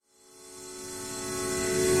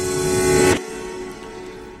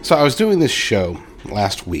So I was doing this show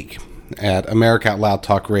last week at America Out Loud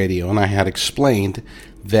Talk Radio, and I had explained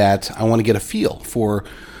that I want to get a feel for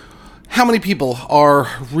how many people are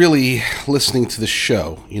really listening to the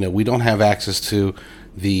show. You know, we don't have access to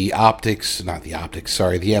the analytics.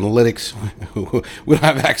 We don't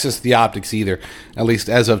have access to the optics either. At least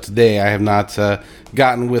as of today, I have not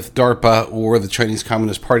gotten with DARPA or the Chinese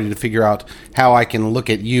Communist Party to figure out how I can look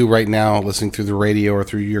at you right now listening through the radio or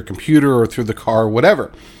through your computer or through the car,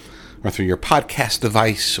 whatever, or through your podcast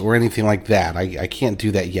device or anything like that. I can't do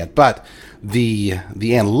that yet. But the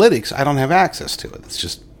analytics, I don't have access to it. It's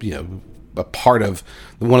just, you know, a part of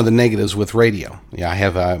one of the negatives with radio. Yeah, I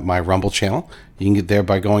have my Rumble channel. You can get there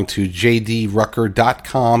by going to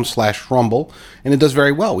jdrucker.com/rumble, and it does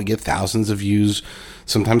very well. We get thousands of views,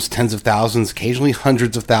 sometimes tens of thousands, occasionally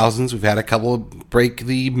hundreds of thousands. We've had a couple break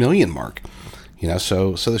the million mark. You know,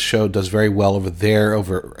 so the show does very well over there,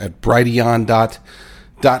 over at brighteon.com,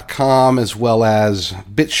 as well as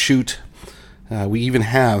BitChute. We even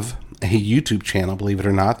have a YouTube channel, believe it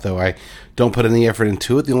or not, though I don't put any effort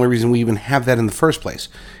into it. The only reason we even have that in the first place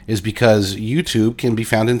is because YouTube can be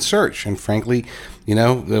found in search. And frankly, you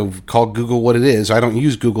know, call Google what it is. I don't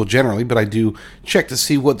use Google generally, but I do check to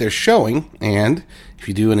see what they're showing. And if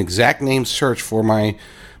you do an exact name search for my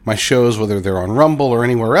shows, whether they're on Rumble or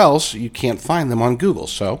anywhere else, you can't find them on Google.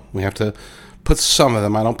 So we have to put some of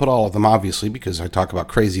them. I don't put all of them, obviously, because I talk about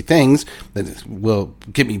crazy things that will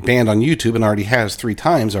get me banned on YouTube, and already has 3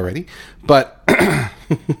 times already. But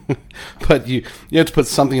but you have to put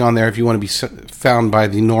something on there if you want to be found by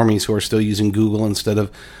the normies who are still using Google instead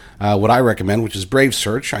of what I recommend, which is Brave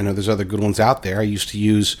Search. I know there's other good ones out there. I used to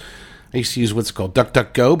use what's called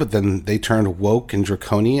DuckDuckGo, but then they turned woke and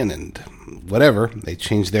draconian and whatever. They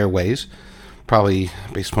changed their ways, probably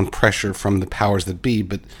based upon pressure from the powers that be,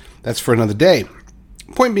 but that's for another day.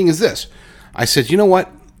 Point being is this. I said, you know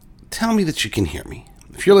what? Tell me that you can hear me.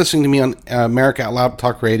 If you're listening to me on America Out Loud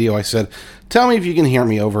Talk Radio, I said, tell me if you can hear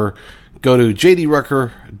me over. Go to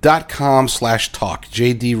jdrucker.com/talk.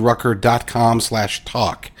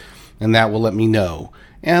 jdrucker.com/talk. And that will let me know.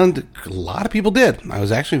 And a lot of people did. I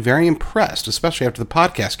was actually very impressed, especially after the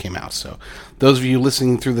podcast came out. So those of you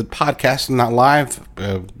listening through the podcast and not live,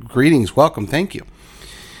 greetings, welcome, thank you.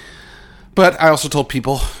 But I also told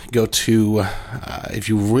people, go to, if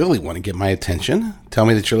you really want to get my attention, tell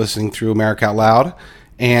me that you're listening through America Out Loud,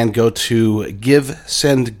 and go to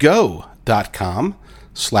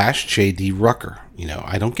givesendgo.com/jdrucker. You know,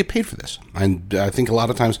 I don't get paid for this. I think a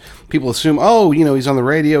lot of times people assume, oh, you know, he's on the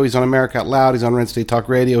radio, he's on America Out Loud, he's on Red State Talk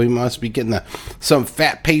Radio, he must be getting some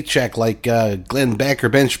fat paycheck like Glenn Beck or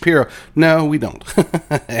Ben Shapiro. No, we don't.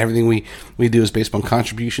 Everything we do is based on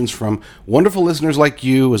contributions from wonderful listeners like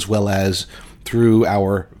you, as well as through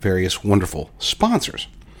our various wonderful sponsors.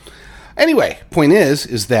 Anyway, point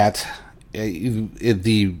is that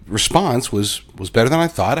the response was better than I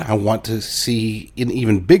thought. I want to see an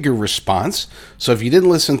even bigger response. So if you didn't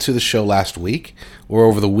listen to the show last week or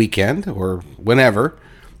over the weekend or whenever,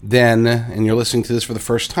 then, and you're listening to this for the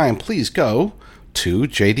first time, please go to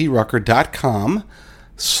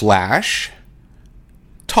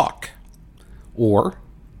jdrucker.com/talk or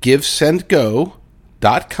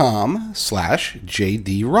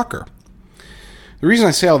givesendgo.com/jdrucker. The reason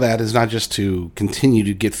I say all that is not just to continue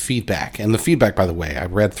to get feedback. And the feedback, by the way, I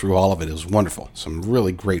read through all of it. It was wonderful. Some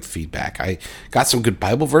really great feedback. I got some good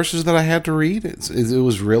Bible verses that I had to read. It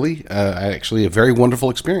was really actually a very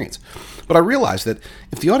wonderful experience. But I realized that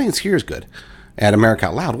if the audience here is good at America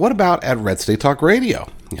Out Loud, what about at Red State Talk Radio?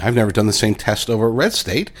 I've never done the same test over at Red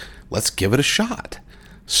State. Let's give it a shot.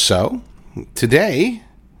 So today,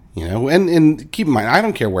 you know, and keep in mind, I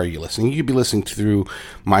don't care where you're listening. You could be listening through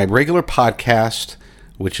my regular podcast,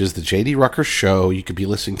 which is the J.D. Rucker Show. You could be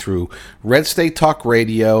listening through Red State Talk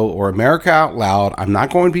Radio or America Out Loud. I'm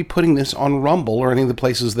not going to be putting this on Rumble or any of the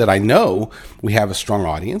places that I know we have a strong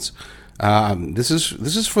audience. This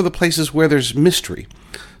is for the places where there's mystery.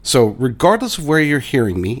 So regardless of where you're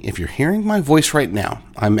hearing me, if you're hearing my voice right now,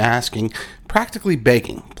 I'm asking, practically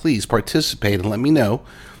begging, please participate and let me know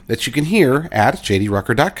that you can hear at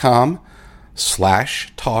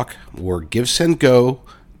jdrucker.com/talk or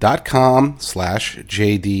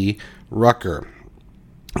givesendgo.com/jdrucker.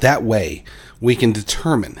 That way, we can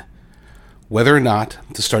determine whether or not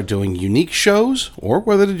to start doing unique shows or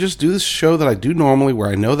whether to just do this show that I do normally where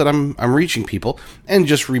I know that I'm reaching people and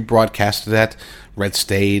just rebroadcast it at Red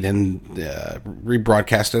State and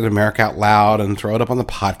rebroadcast it at America Out Loud and throw it up on the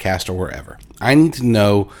podcast or wherever. I need to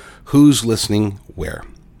know who's listening where.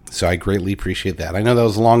 So I greatly appreciate that. I know that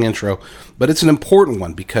was a long intro, but it's an important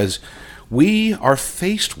one because we are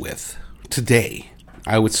faced with today,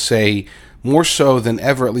 I would say more so than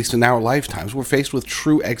ever, at least in our lifetimes, we're faced with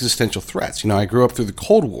true existential threats. I grew up through the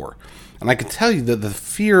Cold War, and I can tell you that the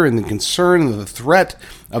fear and the concern and the threat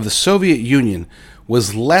of the Soviet Union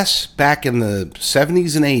was less back in the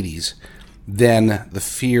 70s and 80s than the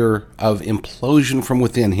fear of implosion from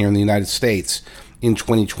within here in the United States in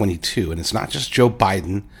 2022. And it's not just Joe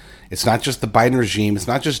Biden. It's not just the Biden regime. It's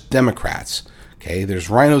not just Democrats. Okay, there's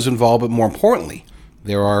rhinos involved, but more importantly,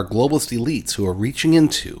 there are globalist elites who are reaching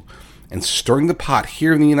into and stirring the pot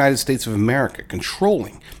here in the United States of America,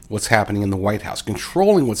 controlling what's happening in the White House,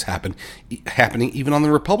 controlling what's happening even on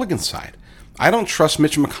the Republican side. I don't trust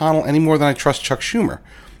Mitch McConnell any more than I trust Chuck Schumer.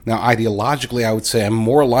 Now, ideologically, I would say I'm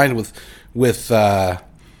more aligned with with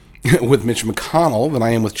Mitch McConnell than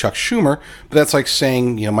I am with Chuck Schumer, but that's like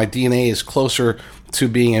saying, my DNA is closer to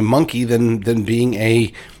being a monkey than being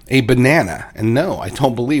a banana. And no, I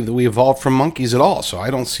don't believe that we evolved from monkeys at all, so I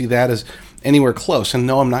don't see that as anywhere close. And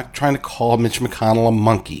no, I'm not trying to call Mitch McConnell a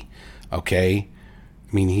monkey, okay?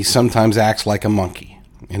 I mean, he sometimes acts like a monkey,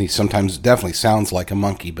 and he sometimes definitely sounds like a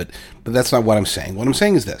monkey, but that's not what I'm saying. What I'm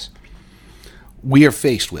saying is this. We are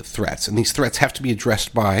faced with threats, and these threats have to be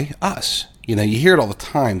addressed by us. You hear it all the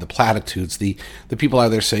time, the platitudes, the people out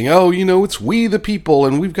there saying, oh, it's we the people,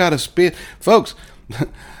 and we've got to spit. Folks,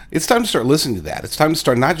 it's time to start listening to that. It's time to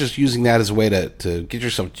start not just using that as a way to get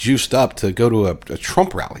yourself juiced up to go to a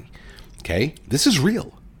Trump rally. Okay? This is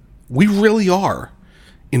real. We really are,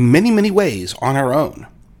 in many, many ways, on our own.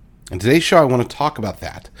 And today's show, I want to talk about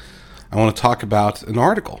that. I want to talk about an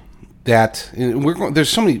article that there's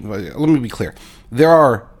so many. Let me be clear. There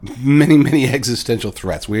are many, many existential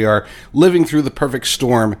threats. We are living through the perfect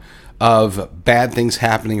storm of bad things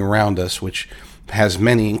happening around us, which has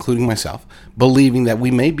many, including myself, believing that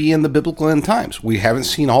we may be in the biblical end times. We haven't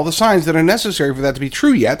seen all the signs that are necessary for that to be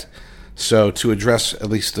true yet. So to address at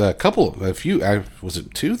least a few, was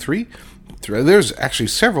it 2, 3? There's actually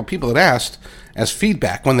several people that asked as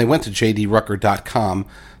feedback when they went to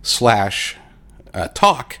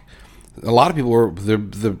jdrucker.com/talk. A lot of people were,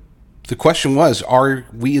 the question was, are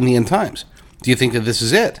we in the end times? Do you think that this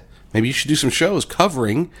is it? Maybe you should do some shows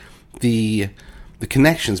covering the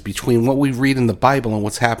connections between what we read in the Bible and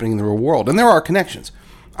what's happening in the real world. And there are connections.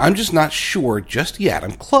 I'm just not sure just yet.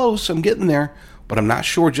 I'm close, I'm getting there, but I'm not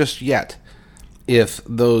sure just yet if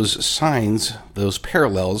those signs, those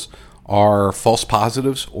parallels, are false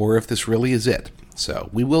positives or if this really is it. So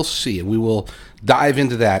we will see, and we will dive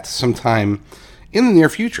into that sometime in the near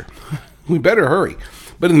future. We better hurry.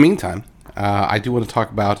 But in the meantime, I do want to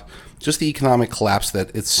talk about just the economic collapse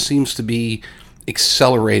that it seems to be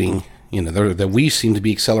accelerating, that we seem to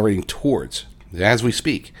be accelerating towards as we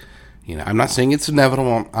speak. I'm not saying it's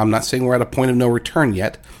inevitable. I'm not saying we're at a point of no return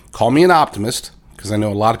yet. Call me an optimist, because I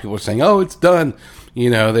know a lot of people are saying, oh, it's done.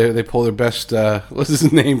 They pull their best, what's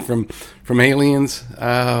his name from Aliens?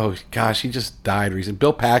 Oh, gosh, he just died recently.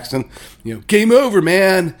 Bill Paxton, game over,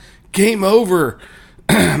 man. Game over.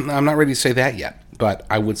 I'm not ready to say that yet, but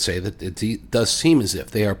I would say that it does seem as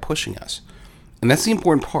if they are pushing us. And that's the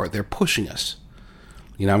important part. They're pushing us.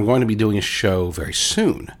 I'm going to be doing a show very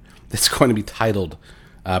soon that's going to be titled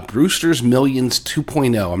Brewster's Millions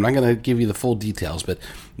 2.0. I'm not going to give you the full details, but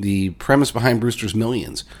the premise behind Brewster's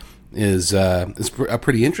Millions is a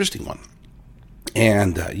pretty interesting one.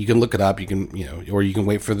 And you can look it up. You can, or you can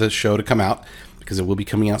wait for the show to come out, because it will be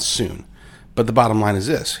coming out soon. But the bottom line is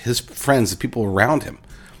this: his friends, the people around him,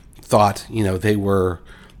 thought,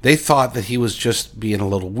 they thought that he was just being a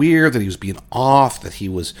little weird, that he was being off, that he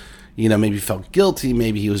was, maybe felt guilty,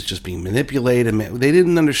 maybe he was just being manipulated. They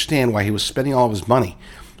didn't understand why he was spending all of his money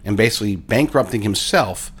and basically bankrupting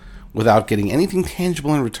himself without getting anything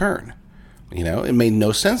tangible in return. It made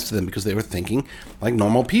no sense to them because they were thinking like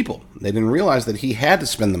normal people. They didn't realize that he had to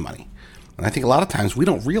spend the money. And I think a lot of times we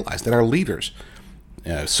don't realize that our leaders,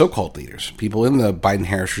 so-called leaders, people in the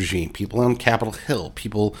Biden-Harris regime, people on Capitol Hill,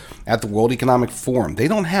 people at the World Economic Forum, they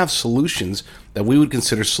don't have solutions that we would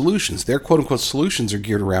consider solutions. Their quote-unquote solutions are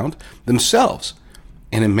geared around themselves.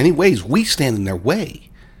 And in many ways, we stand in their way.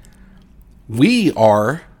 We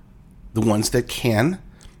are the ones that can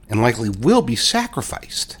and likely will be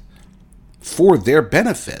sacrificed for their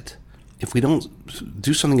benefit if we don't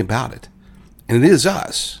do something about it. And it is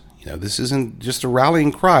us. This isn't just a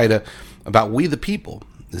rallying cry about we the people.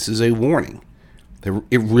 This is a warning.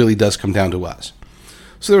 It really does come down to us.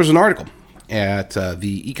 So there was an article at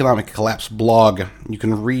the Economic Collapse blog. You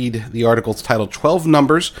can read the article. It's titled 12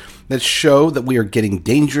 Numbers That Show That We Are Getting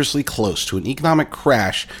Dangerously Close to an Economic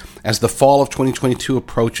Crash as the Fall of 2022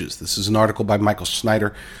 Approaches. This is an article by Michael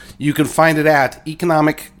Snyder. You can find it at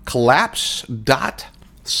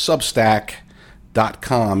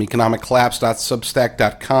economiccollapse.substack.com,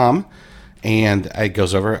 economiccollapse.substack.com. And it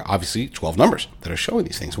goes over, obviously, 12 numbers that are showing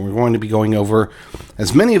these things. And we're going to be going over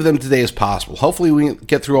as many of them today as possible. Hopefully we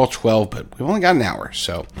get through all 12, but we've only got an hour.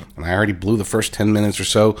 So, and I already blew the first 10 minutes or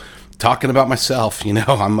so talking about myself.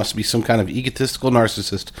 I must be some kind of egotistical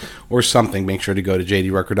narcissist or something. Make sure to go to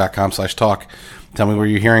jdrucker.com/talk. Tell me where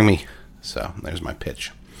you're hearing me. So there's my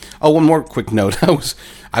pitch. Oh, one more quick note.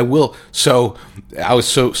 I was so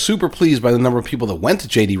super pleased by the number of people that went to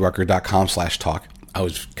jdrucker.com/talk. I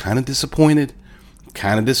was kind of disappointed.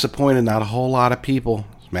 Not a whole lot of people.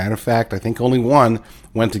 As a matter of fact, I think only one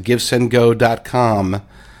went to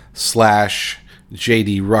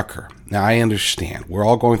givesendgo.com/jdrucker. Now, I understand. We're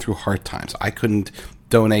all going through hard times. I couldn't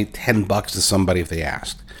donate $10 to somebody if they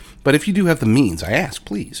asked. But if you do have the means, I ask,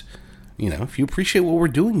 please. If you appreciate what we're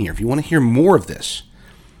doing here, if you want to hear more of this,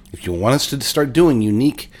 if you want us to start doing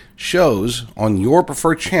unique shows on your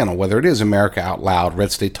preferred channel, whether it is America Out Loud,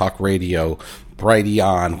 Red State Talk Radio,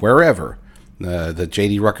 Brighteon, wherever, the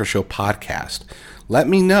J.D. Rucker Show podcast, let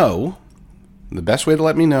me know. The best way to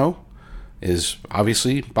let me know is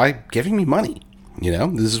obviously by giving me money.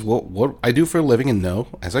 This is what I do for a living, and no,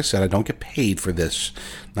 as I said, I don't get paid for this.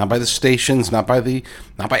 Not by the stations, not by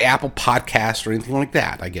Apple Podcasts or anything like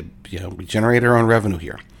that. I get, we generate our own revenue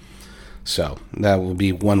here. So that will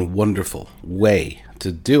be one wonderful way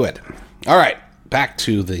to do it. All right, back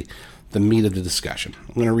to the meat of the discussion.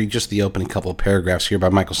 I'm going to read just the opening couple of paragraphs here by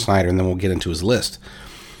Michael Snyder, and then we'll get into his list.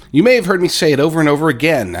 You may have heard me say it over and over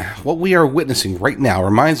again. What we are witnessing right now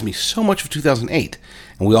reminds me so much of 2008,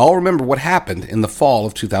 and we all remember what happened in the fall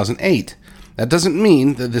of 2008. That doesn't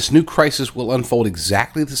mean that this new crisis will unfold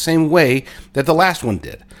exactly the same way that the last one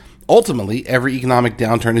did. Ultimately, every economic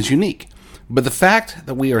downturn is unique. But the fact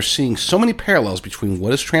that we are seeing so many parallels between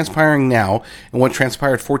what is transpiring now and what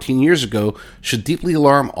transpired 14 years ago should deeply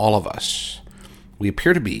alarm all of us. We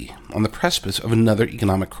appear to be on the precipice of another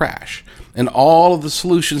economic crash, and all of the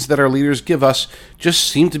solutions that our leaders give us just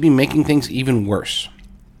seem to be making things even worse.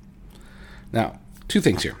 Now, two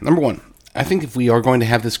things here. Number one, I think if we are going to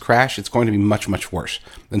have this crash, it's going to be much, much worse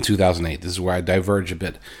than 2008. This is where I diverge a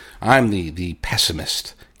bit. I'm the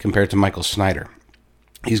pessimist compared to Michael Snyder.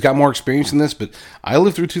 He's got more experience in this, but I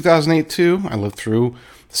lived through 2008 too. I lived through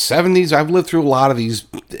the 70s. I've lived through a lot of these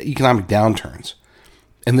economic downturns.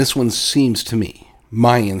 And this one seems to me,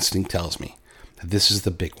 my instinct tells me, that this is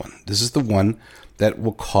the big one. This is the one that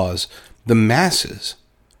will cause the masses,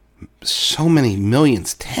 so many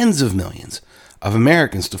millions, tens of millions of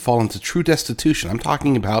Americans to fall into true destitution. I'm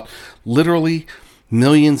talking about literally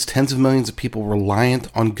millions, tens of millions of people reliant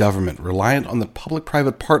on government, reliant on the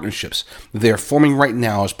public-private partnerships that they are forming right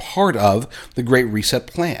now as part of the Great Reset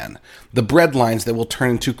Plan. The bread lines that will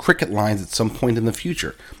turn into cricket lines at some point in the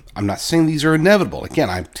future. I'm not saying these are inevitable. Again,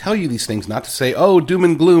 I tell you these things not to say, oh, doom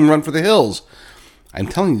and gloom, run for the hills. I'm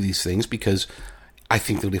telling you these things because I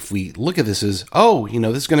think that if we look at this as, this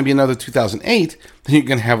is going to be another 2008, then you're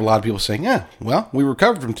going to have a lot of people saying, we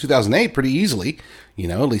recovered from 2008 pretty easily.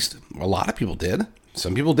 At least a lot of people did.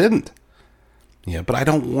 Some people didn't. But I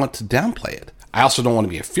don't want to downplay it. I also don't want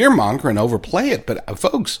to be a fearmonger and overplay it. But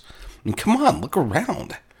folks, come on, look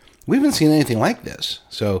around. We haven't seen anything like this.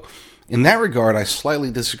 So in that regard, I slightly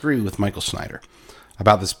disagree with Michael Snyder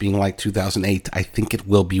about this being like 2008. I think it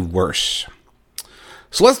will be worse.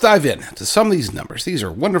 So let's dive in to some of these numbers. These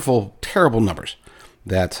are wonderful, terrible numbers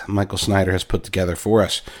that Michael Snyder has put together for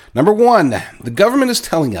us. Number one, the government is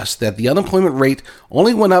telling us that the unemployment rate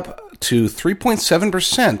only went up to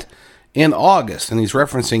 3.7% in August. And he's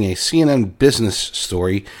referencing a CNN business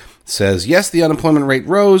story. It says, yes, the unemployment rate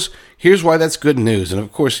rose. Here's why that's good news. And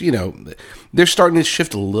of course, they're starting to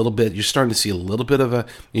shift a little bit. You're starting to see a little bit of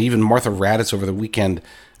even Martha Raddatz over the weekend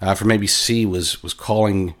from ABC was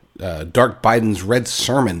calling Dark Biden's red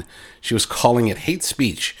sermon. She was calling it hate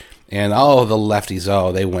speech. And, the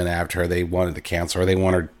lefties, they went after her. They wanted to cancel her. They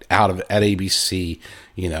want her out at ABC,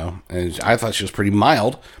 And I thought she was pretty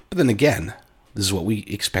mild. But then again, this is what we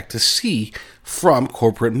expect to see from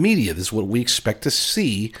corporate media. This is what we expect to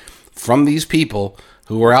see from these people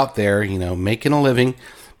who are out there, making a living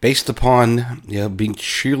based upon, being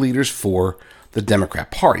cheerleaders for the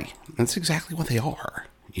Democrat Party. That's exactly what they are,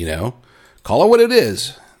 Call it what it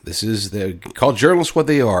is. This is call journalists what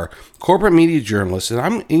they are, corporate media journalists, and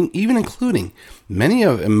I'm even including many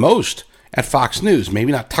of and most at Fox News.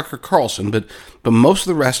 Maybe not Tucker Carlson, but most of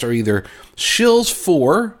the rest are either shills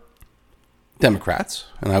for Democrats,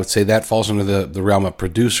 and I would say that falls under the realm of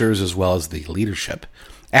producers as well as the leadership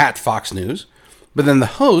at Fox News. But then the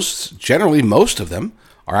hosts, generally most of them,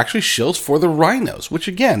 are actually shills for the rhinos, which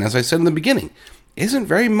again, as I said in the beginning,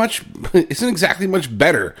 isn't exactly much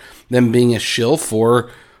better than being a shill for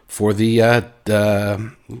for the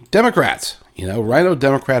Democrats. Rhino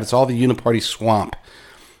Democrat, it's all the uniparty swamp.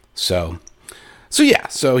 So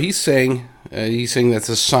he's saying that's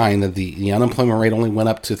a sign that the unemployment rate only went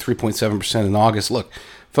up to 3.7% in August. Look,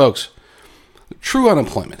 folks, true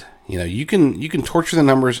unemployment, you can torture the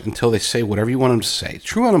numbers until they say whatever you want them to say.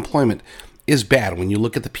 True unemployment is bad when you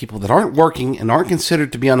look at the people that aren't working and aren't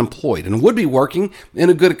considered to be unemployed and would be working in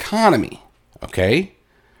a good economy, okay?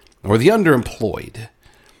 Or the underemployed.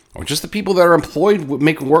 Or just the people that are employed,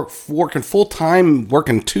 working full-time,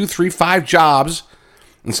 working 2, 3, 5 jobs,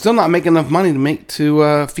 and still not making enough money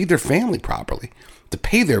to feed their family properly, to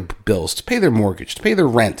pay their bills, to pay their mortgage, to pay their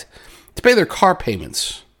rent, to pay their car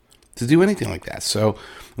payments, to do anything like that. So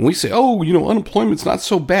when we say, unemployment's not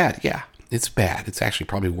so bad, yeah, it's bad. It's actually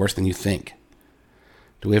probably worse than you think.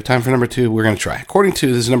 Do we have time for number 2? We're going to try. This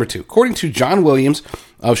is number 2. According to John Williams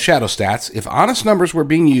of Shadow Stats, if honest numbers were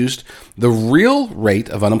being used, the real rate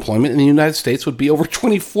of unemployment in the United States would be over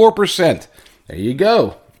 24%. There you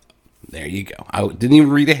go. I didn't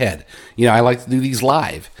even read ahead. I like to do these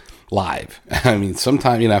live. I mean,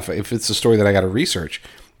 sometimes, if it's a story that I got to research,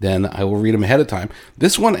 then I will read them ahead of time.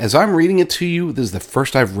 This one, as I'm reading it to you, this is the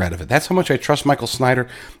first I've read of it. That's how much I trust Michael Snyder.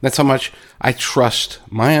 That's how much I trust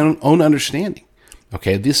my own understanding.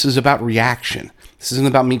 Okay, this is about reaction. This isn't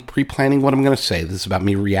about me pre-planning what I'm going to say. This is about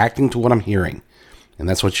me reacting to what I'm hearing. And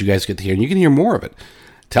that's what you guys get to hear. And you can hear more of it.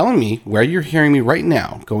 Telling me where you're hearing me right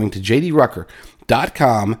now, going to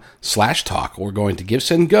jdrucker.com/talk or going to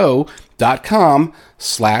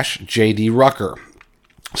givesendgo.com/jdrucker.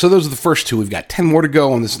 So those are the first 2. We've got 10 more to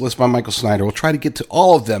go on this list by Michael Snyder. We'll try to get to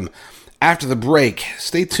all of them after the break.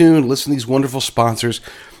 Stay tuned. Listen to these wonderful sponsors.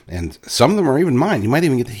 And some of them are even mine. You might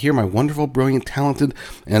even get to hear my wonderful, brilliant, talented,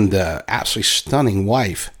 and absolutely stunning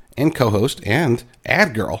wife and co-host and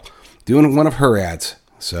ad girl doing one of her ads.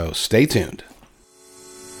 So stay tuned.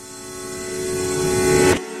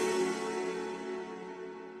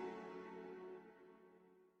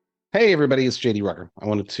 Hey, everybody, it's JD Rucker. I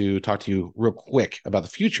wanted to talk to you real quick about the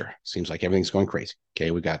future. Seems like everything's going crazy.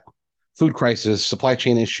 Okay, we got food crisis, supply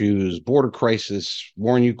chain issues, border crisis,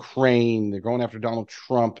 war in Ukraine. They're going after Donald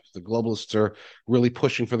Trump. The globalists are really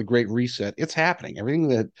pushing for the Great Reset. It's happening.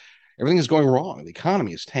 Everything is going wrong. The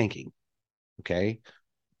economy is tanking. Okay,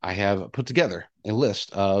 I have put together a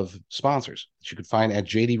list of sponsors that you can find at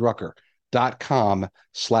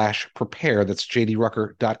jdrucker.com/prepare. That's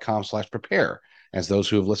jdrucker.com/prepare. As those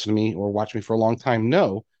who have listened to me or watched me for a long time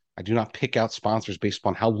know, I do not pick out sponsors based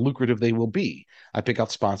upon how lucrative they will be. I pick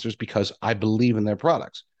out sponsors because I believe in their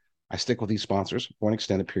products. I stick with these sponsors for an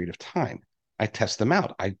extended period of time. I test them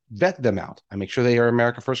out. I vet them out. I make sure they are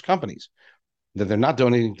America First companies, that they're not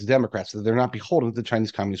donating to Democrats, that they're not beholden to the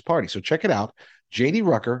Chinese Communist Party. So check it out,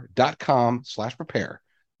 jdrucker.com/prepare,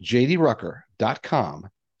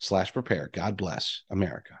 jdrucker.com/prepare. God bless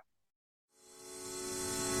America.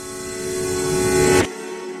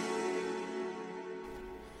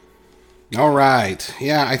 All right.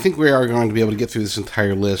 Yeah, I think we are going to be able to get through this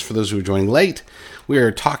entire list. For those who are joining late, we are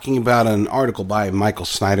talking about an article by Michael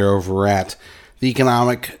Snyder over at the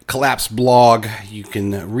Economic Collapse blog. You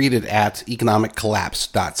can read it at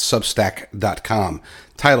economiccollapse.substack.com,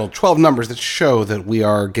 titled 12 Numbers That Show That We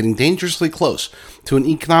Are Getting Dangerously Close to an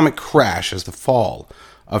Economic Crash as the Fall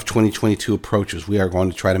of 2022 approaches. We are going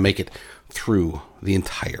to try to make it through the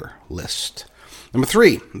entire list. Number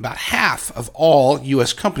 3, about half of all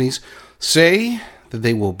U.S. companies say that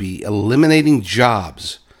they will be eliminating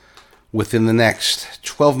jobs within the next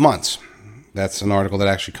 12 months. That's an article that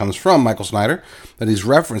actually comes from Michael Snyder, that he's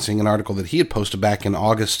referencing an article that he had posted back in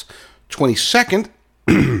August 22nd,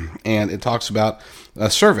 and it talks about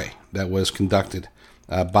a survey that was conducted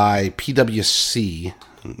by PwC.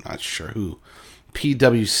 I'm not sure who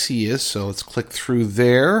PwC is, so let's click through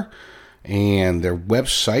there. And their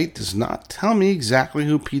website does not tell me exactly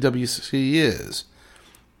who PwC is.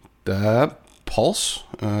 Pulse?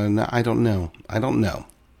 No, I don't know.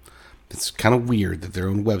 It's kind of weird that their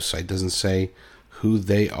own website doesn't say who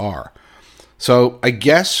they are. So I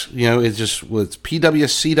guess, it's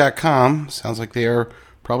pwc.com. Sounds like they are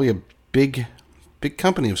probably a big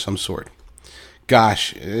company of some sort.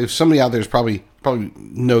 Gosh, if somebody out there is probably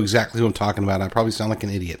know exactly who I'm talking about, I probably sound like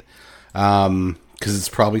an idiot. Because it's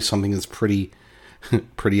probably something that's pretty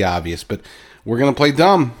obvious. But we're going to play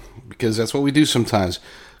dumb, because that's what we do sometimes.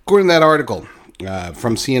 According to that article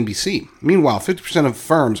from CNBC, meanwhile, 50% of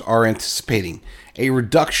firms are anticipating a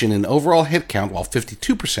reduction in overall headcount, while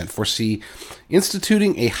 52% foresee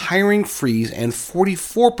instituting a hiring freeze and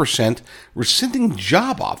 44% rescinding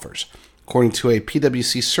job offers, according to a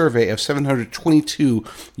PwC survey of 722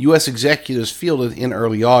 U.S. executives fielded in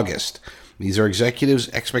early August. These are executives'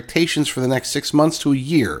 expectations for the next 6 months to a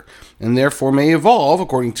year, and therefore may evolve,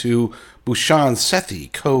 according to Bhushan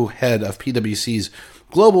Sethi, co-head of PwC's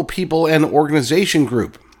Global People and Organization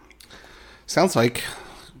Group. Sounds like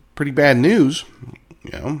pretty bad news.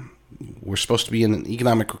 We're supposed to be in an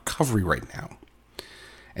economic recovery right now.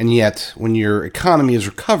 And yet, when your economy is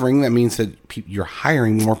recovering, that means that you're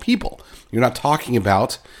hiring more people. You're not talking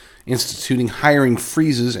about instituting hiring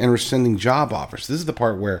freezes and rescinding job offers. This is the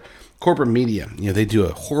part where corporate media, they do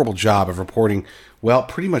a horrible job of reporting,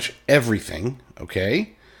 pretty much everything,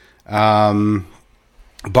 okay? But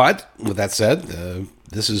with that said,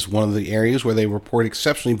 this is one of the areas where they report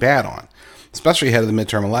exceptionally bad on, especially ahead of the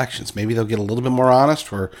midterm elections. Maybe they'll get a little bit more honest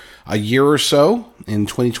for a year or so in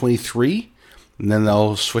 2023, and then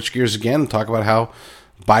they'll switch gears again and talk about how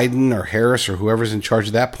Biden or Harris or whoever's in charge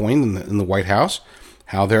at that point in the White House,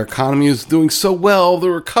 how their economy is doing so well, the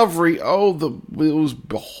recovery, it was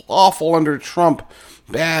awful under Trump,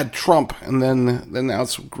 bad Trump, and then now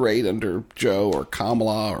it's great under Joe or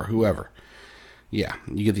Kamala or whoever. Yeah,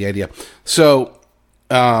 you get the idea. So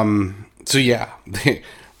yeah,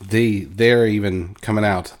 they're even coming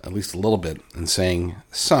out at least a little bit and saying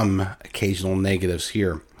some occasional negatives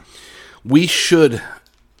here. We should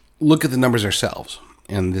look at the numbers ourselves.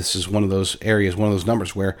 And this is one of those areas, one of those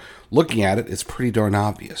numbers where looking at it, it's pretty darn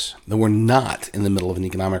obvious that we're not in the middle of an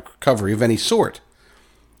economic recovery of any sort.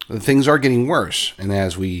 Things are getting worse. And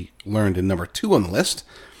as we learned in number 2 on the list,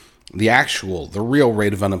 the real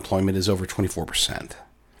rate of unemployment is over 24%.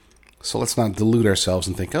 So let's not delude ourselves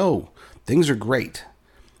and think, things are great.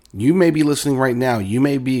 You may be listening right now. You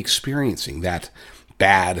may be experiencing that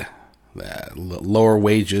bad, lower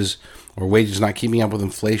wages or wages not keeping up with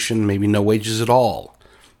inflation, maybe no wages at all.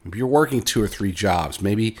 Maybe you're working 2 or 3 jobs.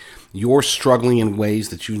 Maybe you're struggling in ways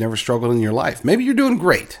that you've never struggled in your life. Maybe you're doing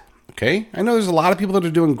great, okay? I know there's a lot of people that are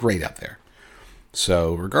doing great out there.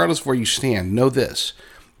 So regardless of where you stand, know this,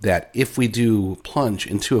 that if we do plunge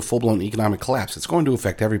into a full-blown economic collapse, it's going to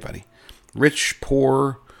affect everybody. Rich,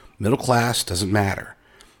 poor, middle class, doesn't matter.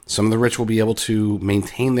 Some of the rich will be able to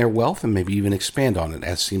maintain their wealth and maybe even expand on it,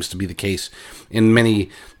 as seems to be the case in many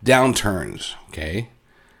downturns, okay?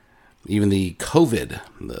 Even the COVID,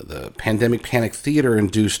 the pandemic panic theater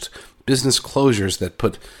induced business closures that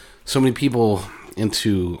put so many people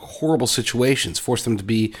into horrible situations, forced them to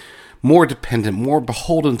be more dependent, more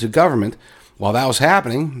beholden to government. While that was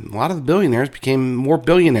happening, a lot of the billionaires became more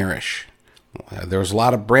billionaire-ish. There was a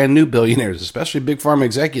lot of brand new billionaires, especially big pharma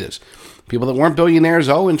executives. People that weren't billionaires,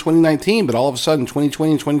 in 2019, but all of a sudden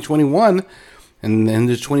 2020 and 2021 and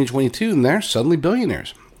into 2022, and they're suddenly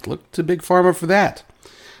billionaires. Look to big pharma for that.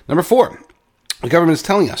 Number 4, the government is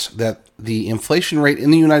telling us that the inflation rate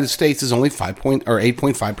in the United States is only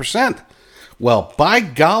 8.5%. Well, by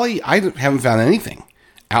golly, I haven't found anything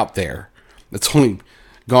out there that's only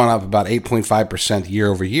gone up about 8.5% year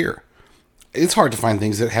over year. It's hard to find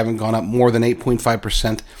things that haven't gone up more than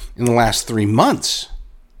 8.5% in the last 3 months.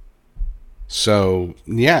 So,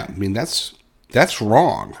 yeah, I mean, that's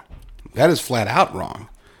wrong. That is flat out wrong.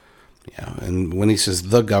 Yeah, and when he says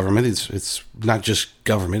the government, it's not just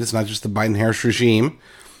government. It's not just the Biden-Harris regime.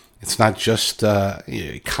 It's not just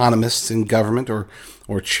economists in government or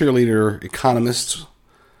cheerleader economists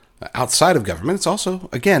outside of government. It's also,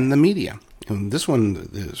 again, the media. And this one,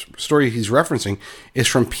 the story he's referencing, is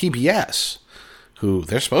from PBS, who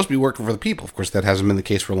they're supposed to be working for the people. Of course, that hasn't been the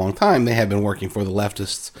case for a long time. They have been working for the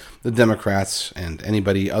leftists, the Democrats, and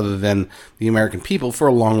anybody other than the American people for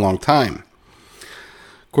a long, long time.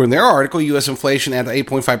 According to their article, U.S. inflation at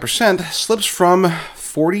 8.5% slips from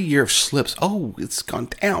 40-year slips. Oh, it's gone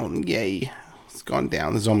down. Yay. It's gone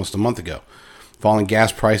down. This is almost a month ago. Falling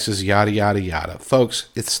gas prices, yada, yada, yada. Folks,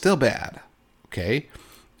 it's still bad. Okay?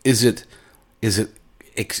 Is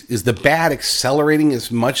the bad accelerating as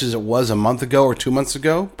much as it was a month ago or 2 months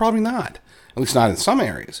ago? Probably not. At least not in some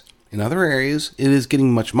areas. In other areas, it is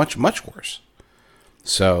getting much, much, much worse.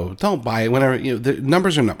 So don't buy it whenever, the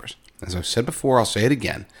numbers are numbers. As I've said before, I'll say it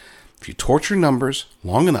again. If you torture numbers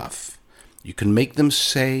long enough, you can make them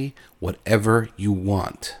say whatever you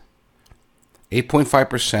want.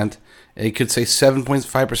 8.5%, they could say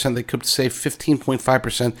 7.5%, they could say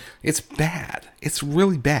 15.5%. It's bad. It's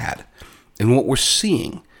really bad. And what we're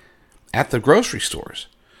seeing at the grocery stores,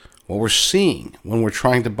 what we're seeing when we're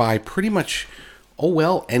trying to buy pretty much,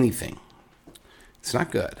 anything, it's not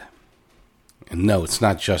good. And no, it's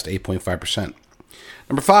not just 8.5%.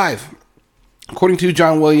 Number 5, according to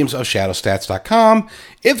John Williams of ShadowStats.com,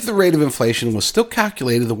 if the rate of inflation was still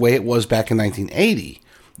calculated the way it was back in 1980,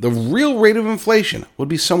 the real rate of inflation would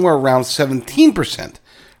be somewhere around 17%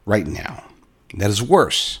 right now. That is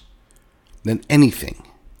worse than anything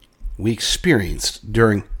we experienced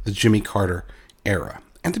during the Jimmy Carter era.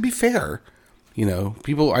 And to be fair, I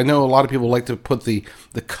know a lot of people like to put the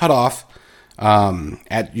cutoff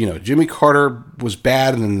at, Jimmy Carter was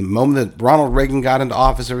bad, and then the moment that Ronald Reagan got into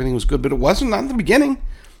office, everything was good, but it wasn't, not in the beginning.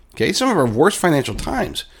 Okay, some of our worst financial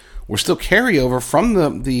times were still carryover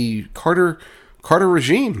from the Carter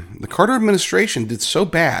regime. The Carter administration did so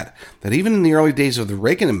bad that even in the early days of the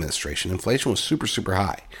Reagan administration, inflation was super, super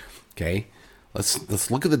high. Okay,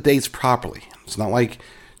 let's look at the dates properly. It's not like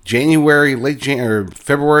January, or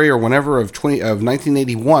February, or whenever of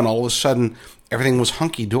 1981. All of a sudden, everything was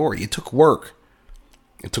hunky dory. It took work.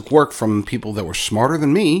 It took work from people that were smarter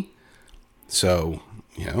than me. So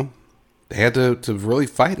they had to really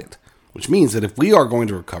fight it. Which means that if we are going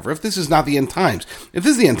to recover, if this is not the end times, if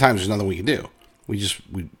this is the end times, there's nothing we can do. We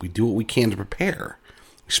do what we can to prepare.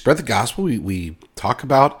 We spread the gospel. We talk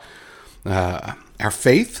about our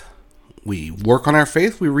faith. We work on our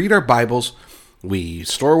faith. We read our Bibles. We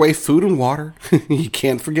store away food and water. You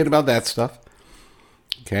can't forget about that stuff.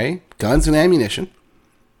 Okay? Guns and ammunition.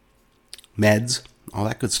 Meds. All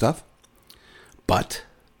that good stuff. But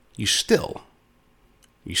you still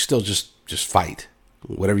just fight.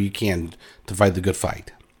 Whatever you can to fight the good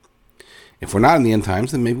fight. If we're not in the end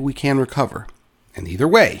times, then maybe we can recover. And either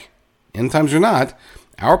way, end times or not,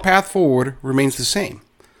 our path forward remains the same.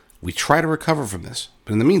 We try to recover from this.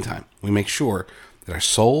 But in the meantime, we make sure that our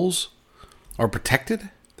souls are protected,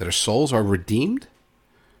 that our souls are redeemed.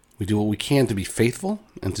 We do what we can to be faithful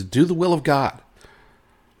and to do the will of God.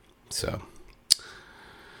 So,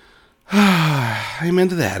 amen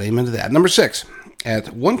to that, amen to that. Number 6.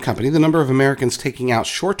 At one company, the number of Americans taking out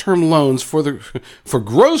short-term loans for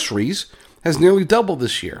groceries has nearly doubled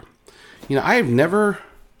this year. I have never...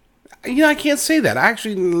 I can't say that.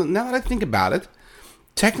 Actually, now that I think about it,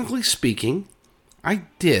 technically speaking, I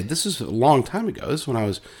did. This is a long time ago. This is when I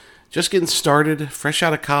was just getting started, fresh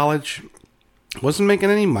out of college, wasn't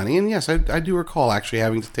making any money. And yes, I do recall actually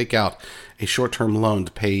having to take out a short-term loan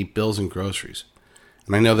to pay bills and groceries.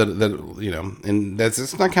 And I know that and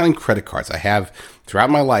it's not counting credit cards. I have, throughout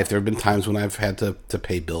my life, there have been times when I've had to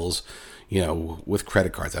pay bills, with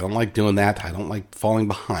credit cards. I don't like doing that. I don't like falling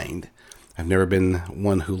behind. I've never been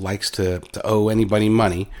one who likes to owe anybody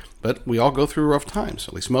money, but we all go through rough times.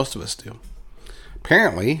 At least most of us do.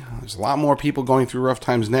 Apparently, there's a lot more people going through rough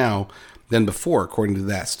times now than before, according to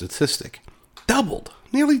that statistic.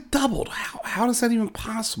 Nearly doubled. How is that even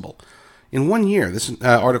possible? In 1 year, this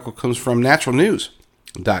article comes from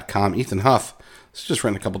naturalnews.com. Ethan Huff. This was just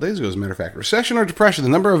written a couple days ago, as a matter of fact. Recession or depression, the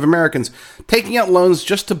number of Americans taking out loans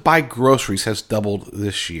just to buy groceries has doubled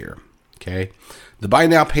this year. Okay? The buy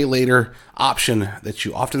now, pay later option that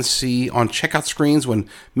you often see on checkout screens when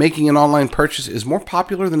making an online purchase is more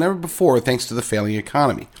popular than ever before thanks to the failing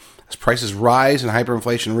economy. As prices rise and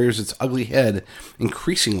hyperinflation rears its ugly head,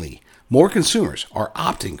 increasingly more consumers are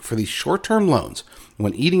opting for these short-term loans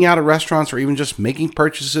when eating out at restaurants or even just making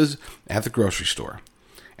purchases at the grocery store.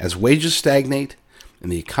 As wages stagnate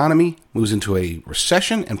and the economy moves into a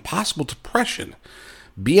recession and possible depression,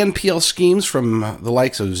 BNPL schemes from the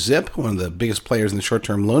likes of Zip, one of the biggest players in the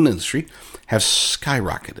short-term loan industry, have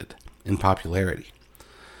skyrocketed in popularity.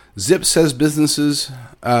 Zip says business is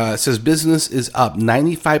up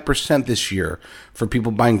 95% this year for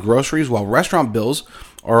people buying groceries, while restaurant bills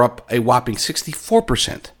are up a whopping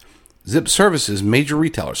 64%. Zip services major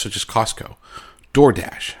retailers such as Costco,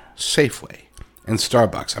 DoorDash, Safeway, and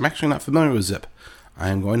Starbucks. I'm actually not familiar with Zip. I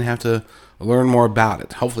am going to have to learn more about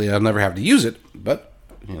it. Hopefully I'll never have to use it, but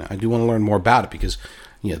I do want to learn more about it because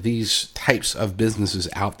these types of businesses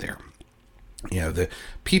out there, the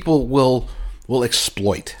people will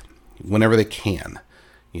exploit whenever they can,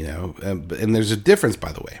 and there's a difference,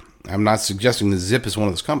 by the way. I'm not suggesting that Zip is one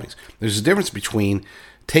of those companies. There's a difference between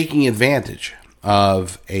taking advantage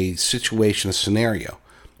of a situation, a scenario,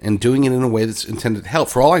 and doing it in a way that's intended to help.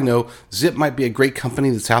 For all I know, Zip might be a great company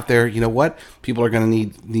that's out there. You know what? People are going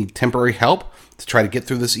to need temporary help to try to get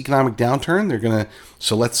through this economic downturn.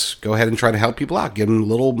 So let's go ahead and try to help people out. Give them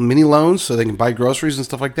little mini loans so they can buy groceries and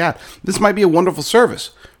stuff like that. This might be a wonderful service,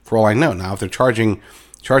 for all I know. Now, if they're charging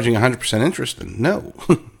 100% interest, then no,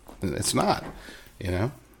 it's not.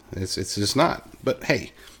 It's just not. But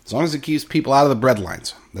hey, as long as it keeps people out of the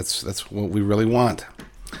breadlines, that's what we really want.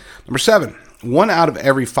 Number 7, 1 out of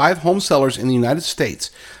every 5 home sellers in the United States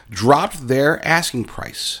dropped their asking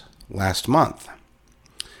price last month.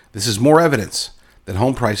 This is more evidence that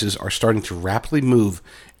home prices are starting to rapidly move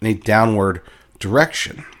in a downward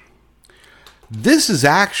direction. This is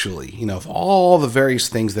actually, of all the various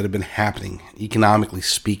things that have been happening, economically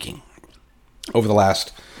speaking, over the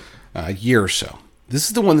last year or so, this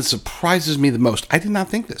is the one that surprises me the most. I did not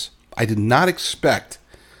think this. I did not expect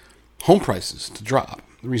home prices to drop.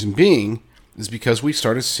 The reason being is because we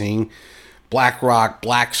started seeing BlackRock,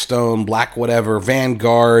 Blackstone, Black whatever,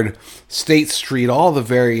 Vanguard, State Street, all the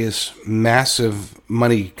various massive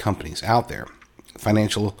money companies out there,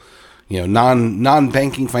 financial,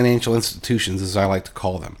 non-banking financial institutions, as I like to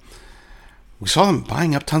call them. We saw them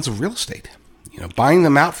buying up tons of real estate, buying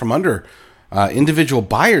them out from under individual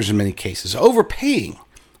buyers in many cases, overpaying.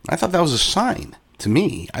 I thought that was a sign to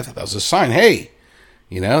me. I thought that was a sign. Hey,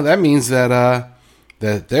 that means that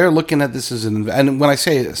that they're looking at this as and when I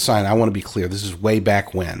say a sign, I want to be clear. This is way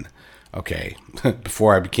back when, okay,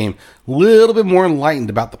 before I became a little bit more enlightened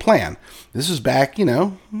about the plan. This is back,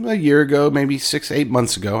 a year ago, maybe 6-8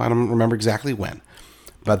 months ago. I don't remember exactly when.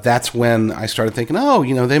 But that's when I started thinking,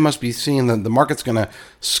 they must be seeing that the market's going to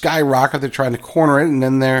skyrocket. They're trying to corner it, and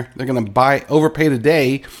then they're going to overpay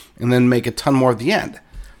today and then make a ton more at the end.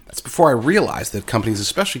 That's before I realized that companies,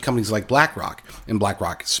 especially companies like BlackRock, and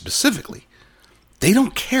BlackRock specifically, they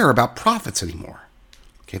don't care about profits anymore.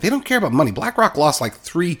 Okay, they don't care about money. BlackRock lost like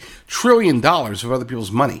 $3 trillion of other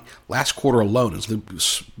people's money last quarter alone. It was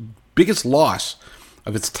the biggest loss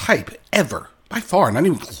of its type ever, by far, not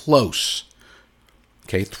even close.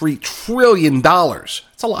 Okay, $3 trillion.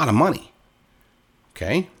 That's a lot of money.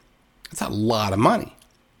 Okay, that's a lot of money.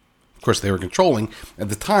 Of course, they were controlling, at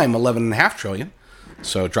the time, $11.5 trillion.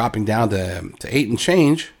 So dropping down to 8 and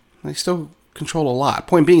change, they still control a lot.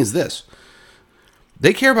 Point being is this.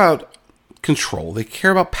 They care about control. They care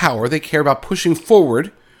about power. They care about pushing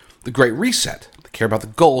forward the Great Reset. They care about the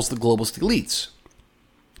goals of the globalist elites.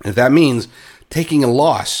 If that means taking a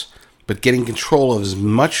loss, but getting control of as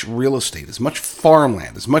much real estate, as much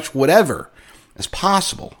farmland, as much whatever as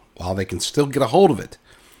possible, while they can still get a hold of it,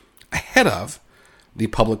 ahead of the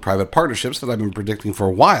public-private partnerships that I've been predicting for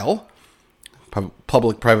a while,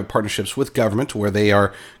 public-private partnerships with government, where they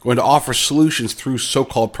are going to offer solutions through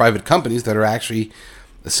so-called private companies that are actually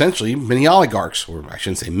essentially mini oligarchs, or I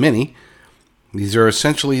shouldn't say mini. These are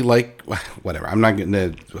essentially like, whatever. I'm not going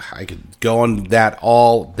to, I could go on that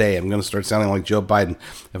all day. I'm going to start sounding like Joe Biden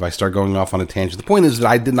if I start going off on a tangent. The point is that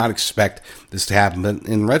I did not expect this to happen, but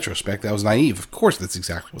in retrospect, I was naive. Of course, that's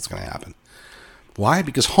exactly what's going to happen. Why?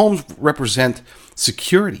 Because homes represent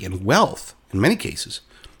security and wealth, in many cases,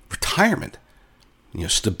 retirement,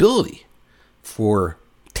 stability for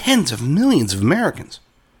tens of millions of Americans.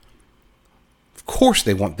 Of course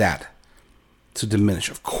they want that to diminish.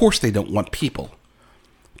 Of course they don't want people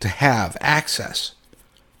to have access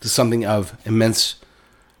to something of immense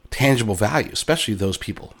tangible value, especially those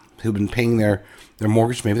people who've been paying their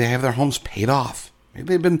mortgage. Maybe they have their homes paid off. Maybe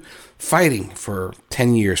they've been fighting for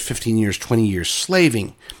 10 years, 15 years, 20 years,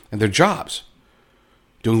 slaving at their jobs,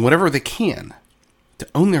 doing whatever they can to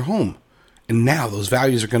own their home. And now those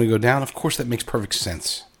values are going to go down. Of course, that makes perfect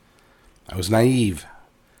sense. I was naive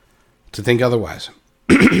to think otherwise.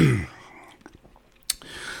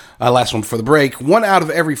 Last one for the break. 1 out of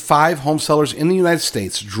every 5 home sellers in the United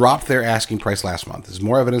States dropped their asking price last month. There's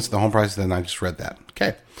more evidence of the home price than I just read that.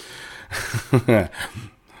 Okay.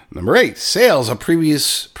 Number 8. Sales of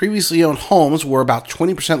previously owned homes were about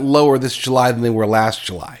 20% lower this July than they were last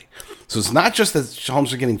July. So it's not just that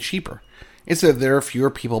homes are getting cheaper. It's that there are fewer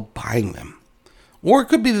people buying them. Or it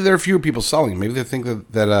could be that there are fewer people selling. Maybe they think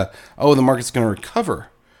that the market's going to recover.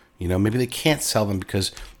 Maybe they can't sell them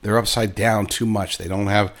because they're upside down too much. They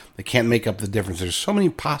can't make up the difference. There's so many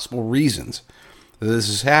possible reasons that this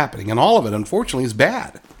is happening. And all of it, unfortunately, is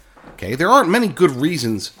bad. Okay? There aren't many good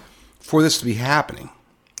reasons for this to be happening.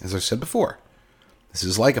 As I've said before, this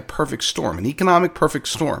is like a perfect storm, an economic perfect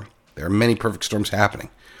storm. There are many perfect storms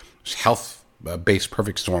happening. There's health-based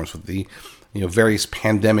perfect storms with the various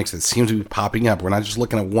pandemics that seem to be popping up. We're not just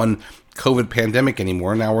looking at one COVID pandemic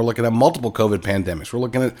anymore. Now we're looking at multiple COVID pandemics. We're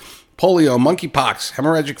looking at polio, monkeypox,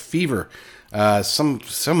 hemorrhagic fever,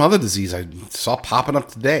 some other disease I saw popping up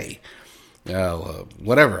today.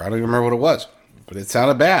 Whatever. I don't even remember what it was, but it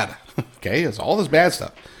sounded bad. Okay, it's all this bad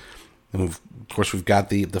stuff. And of course, we've got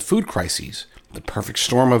the food crises, the perfect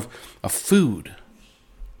storm of food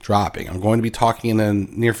dropping. I'm going to be talking in a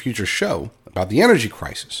near future show about the energy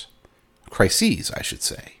crises, I should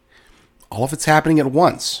say. All of it's happening at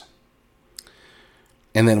once.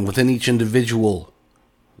 And then within each individual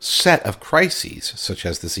set of crises, such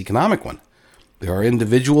as this economic one, there are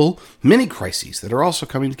individual mini crises that are also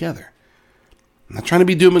coming together. I'm not trying to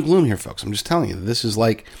be doom and gloom here, folks. I'm just telling you, this is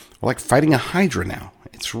we're like fighting a hydra now.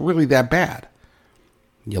 It's really that bad.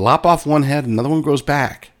 You lop off one head, another one grows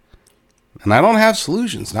back. And I don't have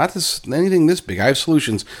solutions, not anything this big. I have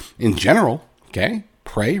solutions in general, okay?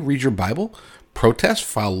 Pray, read your Bible, protest,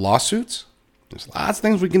 file lawsuits. There's lots of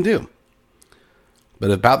things we can do.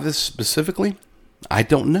 But about this specifically, I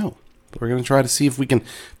don't know. We're going to try to see if we can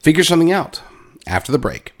figure something out after the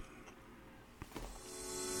break.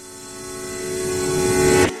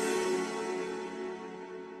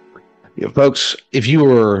 You know, folks, if you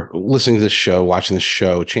were listening to this show, watching this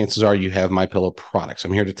show, chances are you have MyPillow products.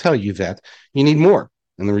 I'm here to tell you that you need more.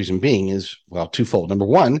 And the reason being is, well, twofold. Number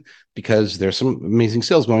one, because there's some amazing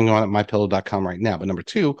sales going on at MyPillow.com right now. But number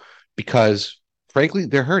two, because frankly,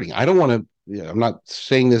 they're hurting. I don't want to, I'm not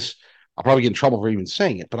saying this, I'll probably get in trouble for even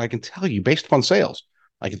saying it, but I can tell you based upon sales,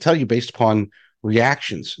 I can tell you based upon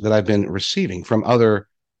reactions that I've been receiving from other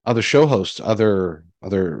show hosts, other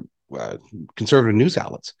conservative news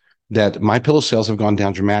outlets, that MyPillow sales have gone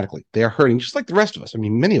down dramatically. They are hurting just like the rest of us. I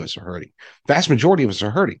mean, many of us are hurting. Vast majority of us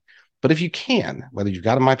are hurting. But if you can, whether you've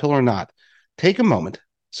got a MyPillow or not, take a moment,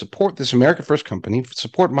 support this America First company,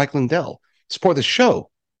 support Mike Lindell, support the show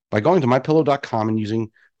by going to MyPillow.com and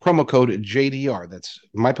using promo code JDR. That's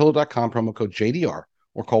MyPillow.com, promo code JDR,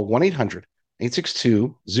 or call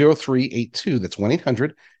 1-800-862-0382. That's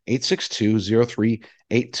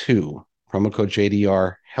 1-800-862-0382. Promo code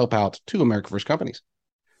JDR. Help out two America First companies.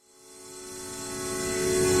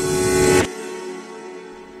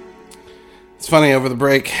 It's funny, over the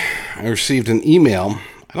break, I received an email.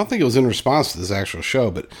 I don't think it was in response to this actual show,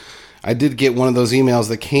 but I did get one of those emails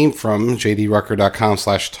that came from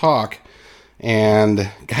jdrucker.com/talk, and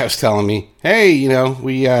the guy was telling me, hey, you know,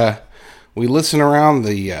 we listen around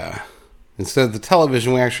instead of the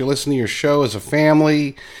television, we actually listen to your show as a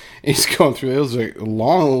family. And he's going through, it was a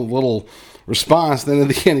long little response. Then at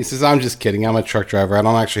the end, he says, I'm just kidding. I'm a truck driver. I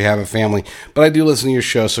don't actually have a family, but I do listen to your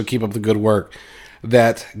show, so keep up the good work.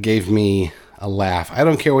 That gave me a laugh. I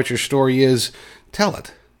don't care what your story is. Tell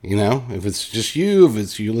it. You know, if it's just you, if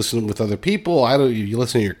it's you listening with other people, you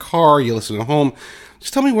listen in your car, you listen at home,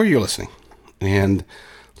 just tell me where you're listening and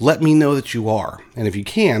let me know that you are. And if you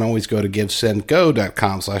can, always go to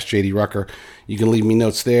givesendgo.com/JDRucker. You can leave me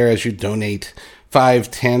notes there as you donate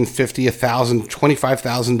 $5, $10, $50, $1,000,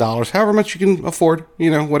 $25,000, however much you can afford,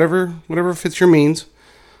 you know, whatever fits your means.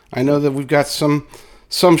 I know that we've got some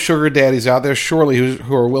sugar daddies out there, surely,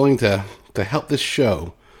 who are willing to help this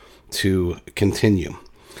show to continue.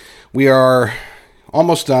 We are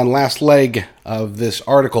almost done. Last leg of this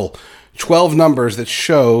article. 12 numbers that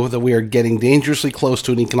show that we are getting dangerously close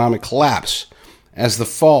to an economic collapse as the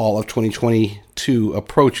fall of 2022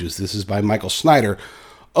 approaches. This is by Michael Snyder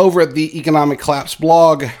over at the Economic Collapse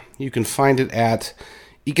blog. You can find it at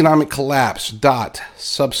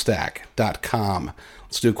economiccollapse.substack.com.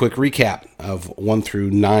 Let's do a quick recap of 1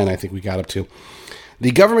 through 9, I think we got up to.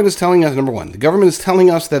 The government is telling us, number one, the government is telling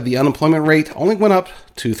us that the unemployment rate only went up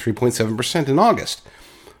to 3.7% in August.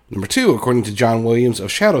 Number two, according to John Williams of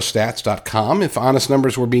shadowstats.com, if honest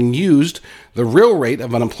numbers were being used, the real rate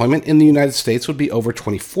of unemployment in the United States would be over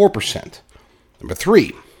 24%. Number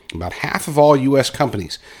three, about half of all U.S.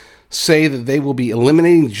 companies say that they will be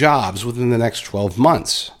eliminating jobs within the next 12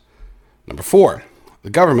 months. Number four, the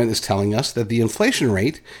government is telling us that the inflation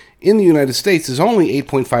rate in the United States is only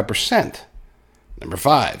 8.5%. Number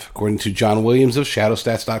five, according to John Williams of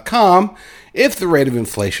shadowstats.com, if the rate of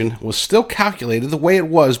inflation was still calculated the way it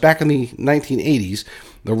was back in the 1980s,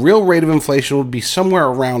 the real rate of inflation would be somewhere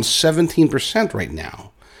around 17% right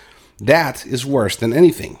now. That is worse than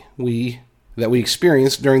anything that we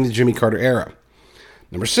experienced during the Jimmy Carter era.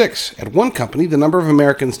 Number six, at one company, the number of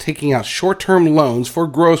Americans taking out short-term loans for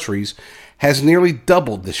groceries has nearly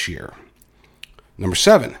doubled this year. Number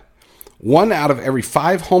seven, 1 out of every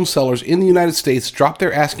 5 home sellers in the United States dropped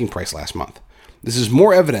their asking price last month. This is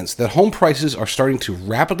more evidence that home prices are starting to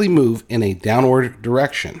rapidly move in a downward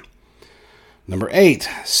direction. Number 8,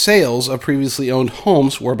 sales of previously owned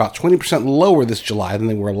homes were about 20% lower this July than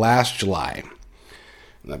they were last July.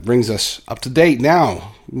 And that brings us up to date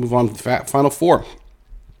now. Move on to the final 4.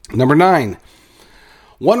 Number 9,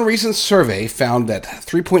 one recent survey found that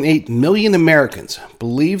 3.8 million Americans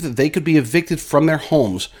believe that they could be evicted from their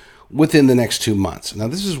homes within the next 2 months. Now,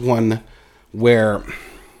 this is one where,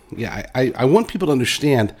 I want people to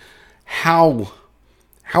understand how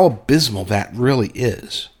abysmal that really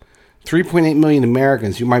is. 3.8 million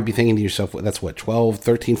Americans, you might be thinking to yourself, well, that's what, 12,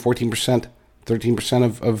 13, 14%?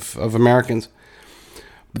 13% of Americans?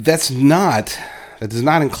 But that does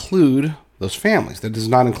not include those families. That does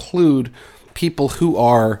not include people who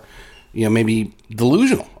are, maybe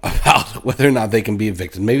delusional about whether or not they can be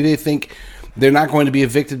evicted. Maybe they think they're not going to be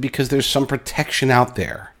evicted because there's some protection out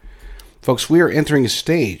there. Folks, we are entering a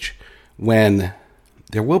stage when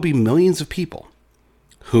there will be millions of people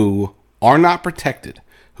who are not protected,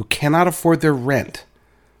 who cannot afford their rent,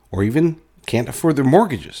 or even can't afford their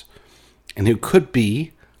mortgages, and who could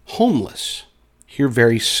be homeless here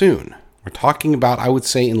very soon. We're talking about, I would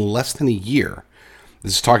say, in less than a year.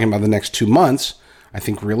 This is talking about the next 2 months. I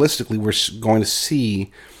think realistically, we're going to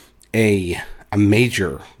see a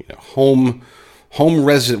major home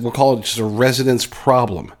resident. We'll call it just a residence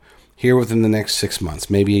problem here within the next 6 months,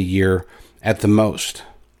 maybe a year at the most,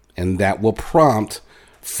 and that will prompt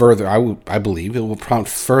further. I believe it will prompt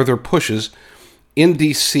further pushes in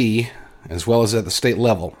D.C. as well as at the state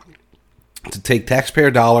level to take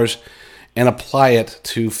taxpayer dollars and apply it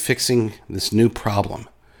to fixing this new problem.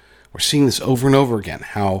 We're seeing this over and over again,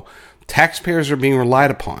 how taxpayers are being relied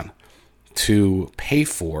upon to pay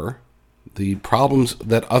for the problems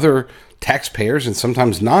that other taxpayers and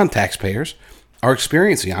sometimes non-taxpayers are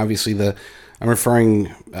experiencing. Obviously, I'm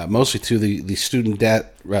referring mostly to the student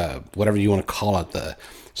debt, whatever you want to call it, the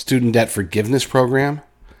student debt forgiveness program.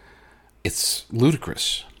 It's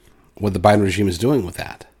ludicrous what the Biden regime is doing with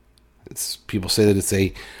that. People say that it's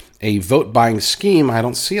a vote-buying scheme. I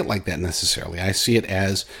don't see it like that necessarily. I see it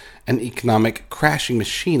as an economic crashing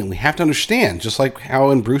machine. And we have to understand, just like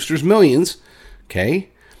how in Brewster's Millions, okay,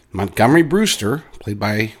 Montgomery Brewster, played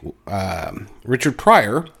by Richard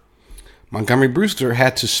Pryor, Montgomery Brewster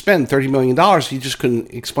had to spend $30 million. He just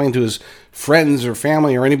couldn't explain to his friends or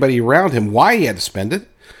family or anybody around him why he had to spend it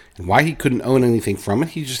and why he couldn't own anything from it.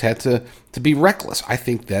 He just had to be reckless. I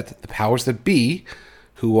think that the powers that be,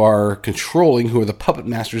 who are controlling, who are the puppet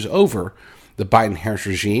masters over the Biden-Harris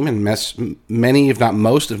regime, and many, if not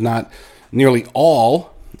most, if not nearly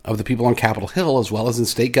all of the people on Capitol Hill, as well as in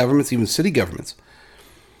state governments, even city governments,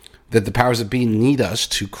 that the powers that be need us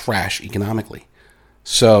to crash economically.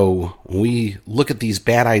 So when we look at these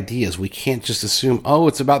bad ideas, we can't just assume, oh,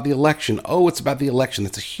 it's about the election. Oh, it's about the election.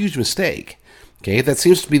 That's a huge mistake. Okay, that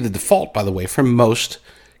seems to be the default, by the way, for most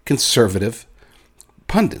conservative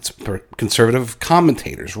pundits, conservative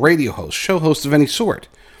commentators, radio hosts, show hosts of any sort.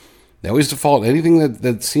 They always default anything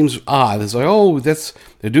that seems odd. It's like, oh,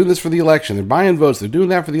 they're doing this for the election. They're buying votes. They're doing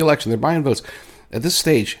that for the election. They're buying votes. At this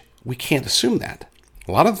stage, we can't assume that.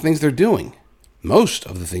 A lot of the things they're doing, most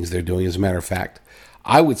of the things they're doing, as a matter of fact,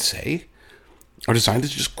 I would say, are designed to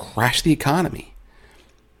just crash the economy,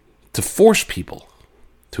 to force people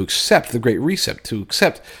to accept the Great Reset, to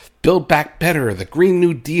accept Build Back Better, the Green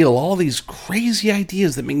New Deal, all these crazy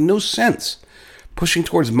ideas that make no sense, pushing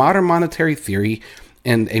towards modern monetary theory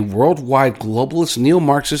and a worldwide globalist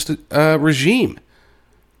neo-Marxist regime.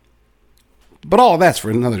 But all that's for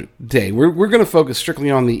another day. We're going to focus strictly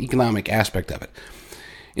on the economic aspect of it.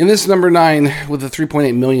 In this number 9, with the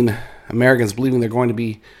 3.8 million Americans believing they're going to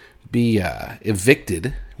be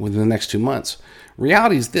evicted within the next 2 months,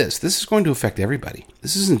 reality is this is going to affect everybody.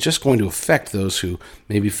 This isn't just going to affect those who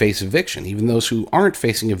maybe face eviction, even those who aren't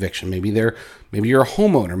facing eviction. Maybe you're a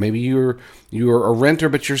homeowner, maybe you're a renter,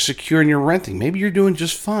 but you're secure in your renting. Maybe you're doing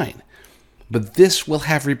just fine. But this will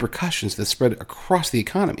have repercussions that spread across the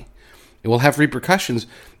economy. It will have repercussions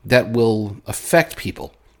that will affect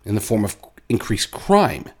people in the form of increased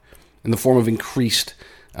crime, in the form of increased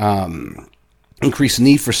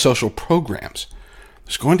need for social programs.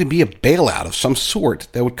 There's going to be a bailout of some sort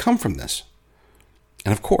that would come from this.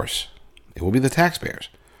 And of course, it will be the taxpayers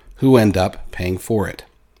who end up paying for it.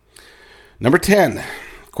 Number 10,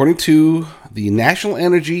 according to the National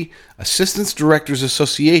Energy Assistance Directors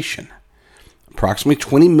Association, approximately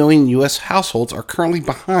 20 million U.S. households are currently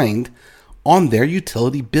behind on their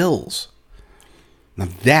utility bills. Now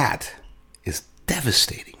that is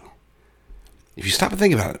devastating. If you stop and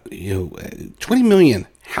think about it, 20 million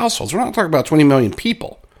households. We're not talking about 20 million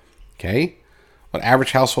people. Okay? What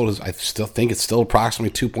average household is, I still think it's still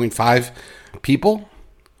approximately 2.5 people.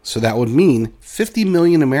 So that would mean 50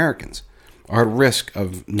 million Americans are at risk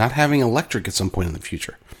of not having electric at some point in the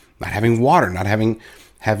future, not having water, not having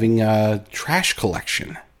trash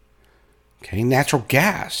collection, okay, natural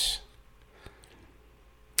gas,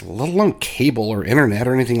 let alone cable or internet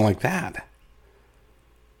or anything like that.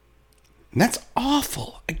 And that's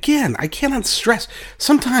awful. Again, I cannot stress.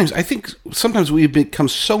 Sometimes we become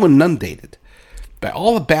so inundated by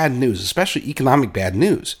all the bad news, especially economic bad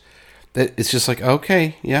news, that it's just like,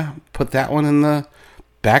 okay, yeah, put that one in the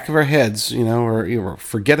back of our heads, or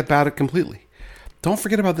forget about it completely. Don't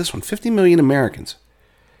forget about this one. 50 million Americans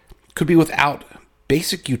could be without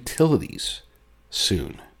basic utilities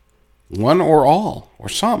soon. One or all, or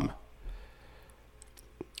some.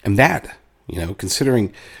 And that,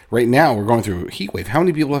 considering right now we're going through a heat wave, how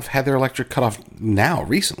many people have had their electric cut off now,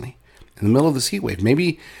 recently, in the middle of this heat wave?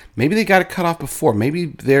 Maybe they got it cut off before. Maybe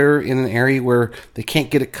they're in an area where they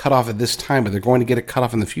can't get it cut off at this time, but they're going to get it cut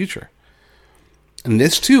off in the future. And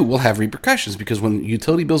this, too, will have repercussions, because when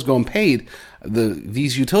utility bills go unpaid,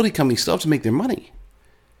 these utility companies still have to make their money.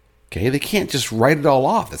 Okay, they can't just write it all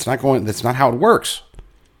off. That's not how it works.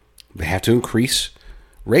 They have to increase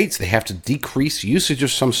rates. They have to decrease usage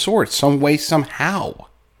of some sort, some way, somehow.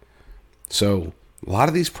 So a lot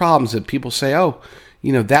of these problems that people say, oh,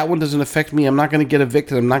 that one doesn't affect me. I'm not going to get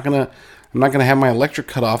evicted. I'm not going to have my electric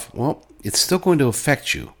cut off. Well, it's still going to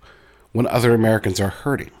affect you when other Americans are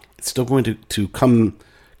hurting. It's still going to come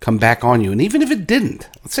back on you. And even if it didn't,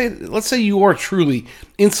 let's say you are truly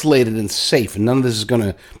insulated and safe and none of this is going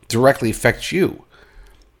to directly affect you,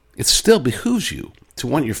 it still behooves you to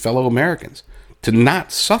want your fellow Americans to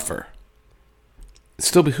not suffer. It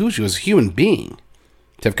still behooves you as a human being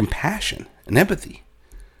to have compassion and empathy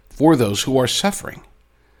for those who are suffering.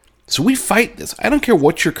 So we fight this. I don't care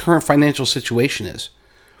what your current financial situation is.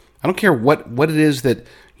 I don't care what it is that,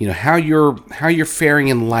 how you're faring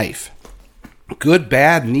in life. Good,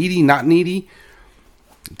 bad, needy, not needy.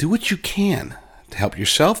 Do what you can to help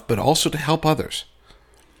yourself, but also to help others.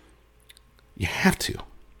 You have to.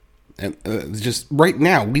 And just right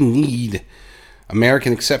now, we need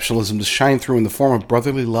American exceptionalism to shine through in the form of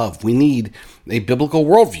brotherly love. We need a biblical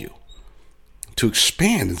worldview to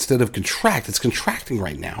expand instead of contract. It's contracting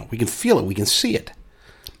right now. We can feel it. We can see it.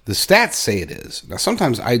 The stats say it is. Now,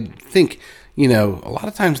 sometimes I think, a lot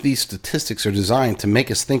of times these statistics are designed to make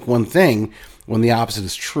us think one thing when the opposite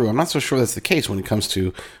is true. I'm not so sure that's the case when it comes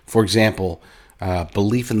to, for example,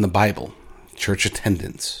 belief in the Bible, church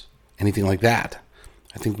attendance, anything like that.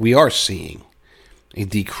 I think we are seeing a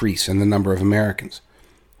decrease in the number of Americans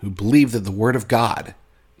who believe that the Word of God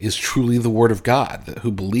is truly the Word of God,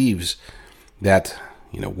 who believes that,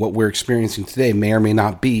 what we're experiencing today may or may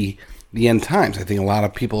not be the end times. I think a lot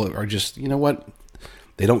of people are just,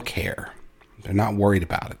 they don't care. They're not worried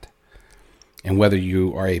about it. And whether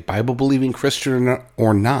you are a Bible-believing Christian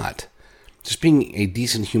or not, just being a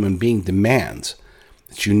decent human being demands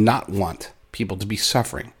that you not want people to be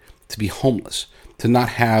suffering, to be homeless, to not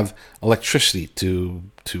have electricity to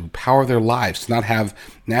power their lives, to not have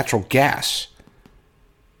natural gas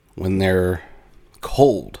when they're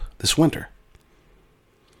cold this winter.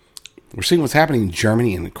 We're seeing what's happening in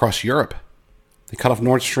Germany and across Europe. They cut off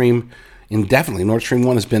Nord Stream indefinitely. Nord Stream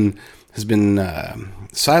 1 has been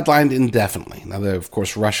sidelined indefinitely. Now, of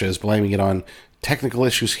course, Russia is blaming it on technical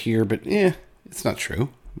issues here, but it's not true.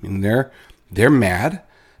 I mean, they're mad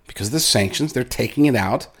because of the sanctions. They're taking it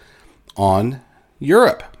out on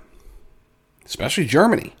Europe, especially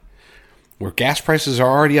Germany, where gas prices are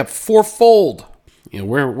already up fourfold.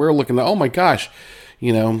 We're looking at, oh my gosh,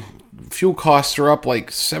 fuel costs are up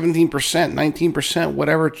like 17%, 19%,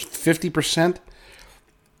 whatever, 50%.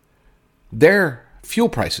 Their fuel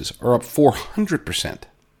prices are up 400%. And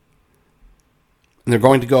they're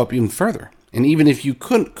going to go up even further. And even if you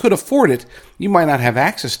could afford it, you might not have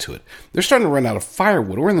access to it. They're starting to run out of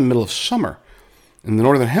firewood. We're in the middle of summer in the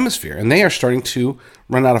Northern Hemisphere, and they are starting to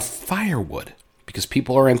run out of firewood because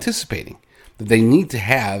people are anticipating that they need to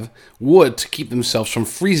have wood to keep themselves from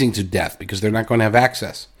freezing to death because they're not going to have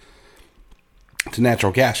access to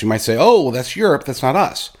natural gas. You might say, oh, well, that's Europe, that's not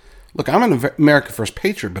us. Look, I'm an America First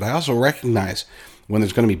patriot, but I also recognize when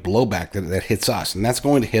there's going to be blowback that hits us, and that's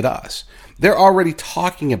going to hit us. They're already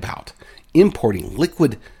talking about importing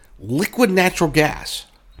liquid natural gas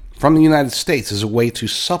from the United States as a way to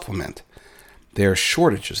supplement their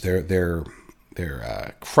shortages, their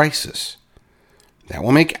crisis. That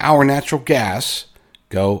will make our natural gas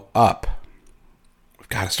go up. We've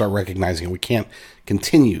got to start recognizing it. We can't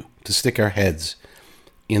continue to stick our heads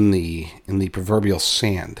in the proverbial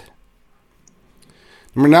sand.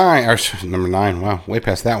 Number nine, wow, way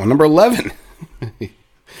past that one. Number 11.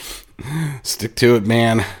 Stick to it,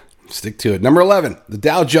 man. Stick to it. Number 11, the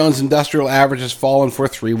Dow Jones Industrial Average has fallen for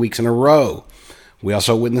 3 weeks in a row. We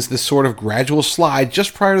also witnessed this sort of gradual slide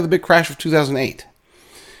just prior to the big crash of 2008.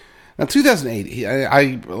 Now,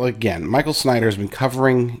 2008, again, Michael Snyder has been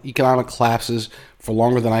covering economic collapses for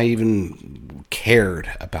longer than I even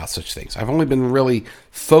cared about such things. I've only been really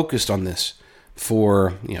focused on this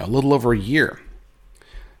for a little over a year.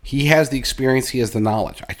 He has the experience, he has the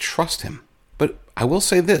knowledge. I trust him. But I will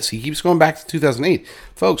say this, he keeps going back to 2008.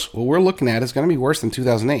 Folks, what we're looking at is going to be worse than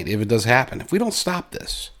 2008 if it does happen. If we don't stop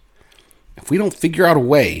this, if we don't figure out a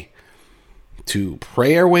way to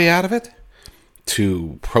pray our way out of it,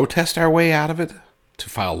 to protest our way out of it, to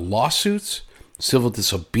file lawsuits, civil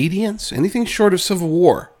disobedience, anything short of civil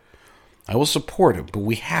war, I will support it. But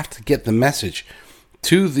we have to get the message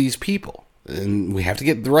to these people. And we have to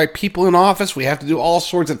get the right people in office. We have to do all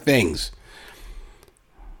sorts of things.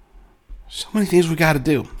 So many things we got to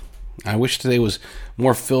do. I wish today was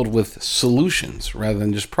more filled with solutions rather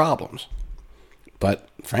than just problems. But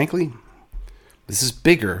frankly, This is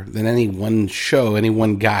bigger than any one show, any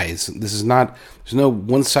one guy. There's no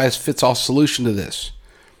one-size-fits-all solution to this.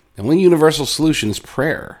 The only universal solution is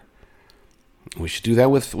prayer. We should do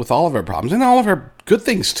that with all of our problems and all of our good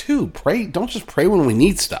things too. Pray. Don't just pray when we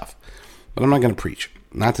need stuff. But I'm not going to preach.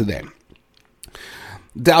 Not today.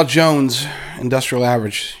 Dow Jones Industrial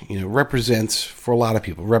Average, represents, for a lot of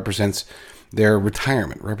people, represents their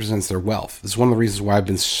retirement, represents their wealth. This is one of the reasons why I've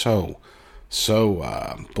been so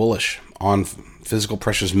bullish on physical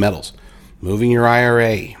precious metals. Moving your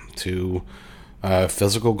IRA to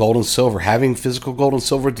physical gold and silver, having physical gold and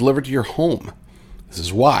silver delivered to your home. This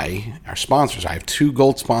is why our sponsors, I have 2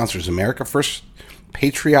 gold sponsors, America First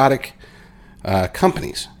patriotic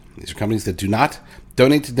companies. These are companies that do not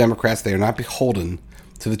donate to Democrats. They are not beholden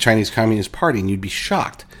to the Chinese Communist Party. And you'd be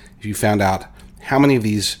shocked if you found out how many of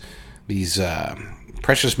these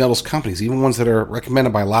precious metals companies, even ones that are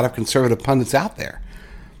recommended by a lot of conservative pundits out there,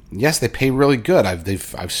 yes, they pay really good.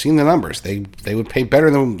 I've seen the numbers. They would pay better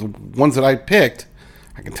than the ones that I picked.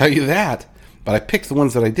 I can tell you that. But I picked the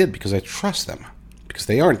ones that I did because I trust them, because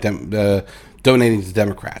they aren't donating to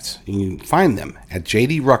Democrats. You can find them at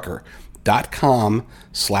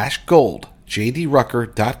jdrucker.com/gold.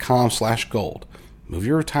 jdrucker.com/gold. Move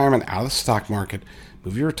your retirement out of the stock market.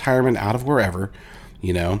 Move your retirement out of wherever.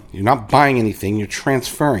 You're not buying anything. You're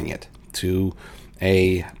transferring it to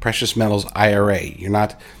a precious metals IRA. You're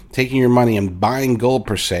not taking your money and buying gold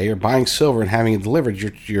per se, or buying silver and having it delivered.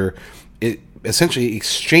 You're essentially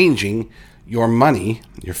exchanging your money,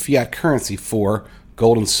 your fiat currency, for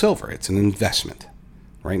gold and silver. It's an investment.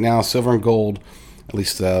 Right now, silver and gold, at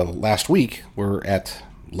least last week, were at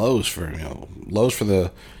lows for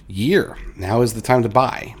the year. Now is the time to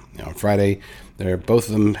buy. On Friday, both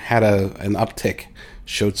of them had an uptick,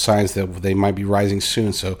 showed signs that they might be rising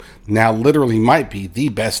soon. So now literally might be the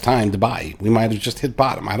best time to buy. We might have just hit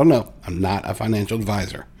bottom. I don't know. I'm not a financial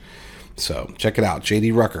advisor. So check it out,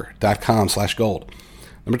 jdrucker.com/gold.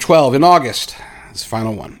 Number 12, in August, this is the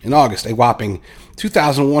final one. In August, a whopping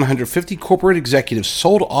 2,150 corporate executives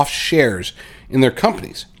sold off shares in their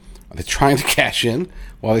companies. Are they trying to cash in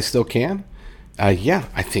while they still can? Yeah,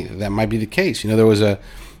 I think that might be the case. There was a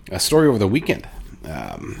story over the weekend.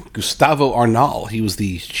 Gustavo Arnal, he was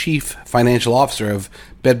the chief financial officer of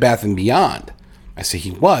Bed Bath & Beyond. I say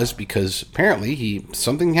he was because apparently he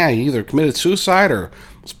either committed suicide or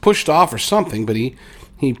was pushed off or something, but he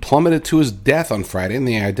plummeted to his death on Friday, and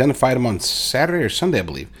they identified him on Saturday or Sunday, I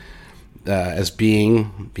believe, as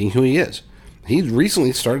being who he is. He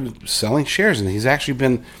recently started selling shares, and he's actually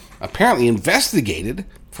been apparently investigated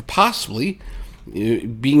for possibly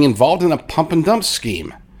being involved in a pump and dump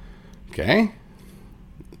scheme. Okay?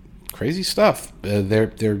 Crazy stuff.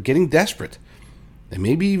 They're getting desperate. They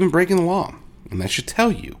may be even breaking the law. And that should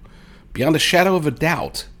tell you, beyond a shadow of a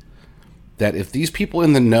doubt, that if these people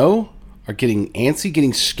in the know are getting antsy,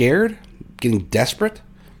 getting scared, getting desperate,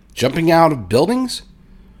 jumping out of buildings,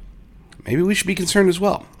 maybe we should be concerned as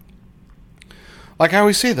well. Like I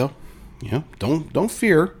always say, though, don't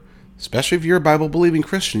fear, especially if you're a Bible-believing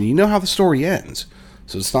Christian. You know how the story ends.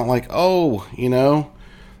 So it's not like,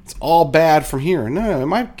 it's all bad from here. No, it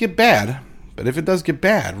might get bad, but if it does get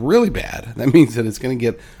bad, really bad, that means that it's going to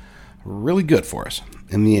get really good for us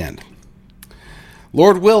in the end.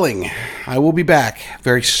 Lord willing, I will be back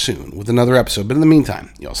very soon with another episode. But in the meantime,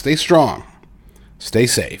 y'all stay strong, stay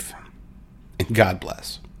safe, and God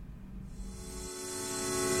bless.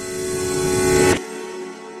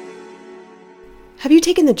 Have you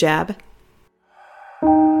taken the jab?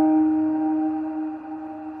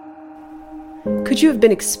 Could you have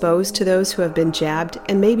been exposed to those who have been jabbed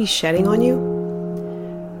and may be shedding on you?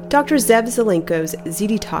 Dr. Zev Zelenko's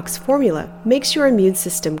Z-Detox formula makes your immune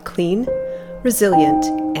system clean, resilient,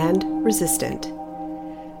 and resistant.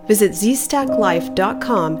 Visit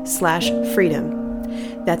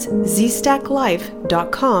zstacklife.com/freedom. That's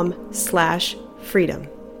zstacklife.com/freedom.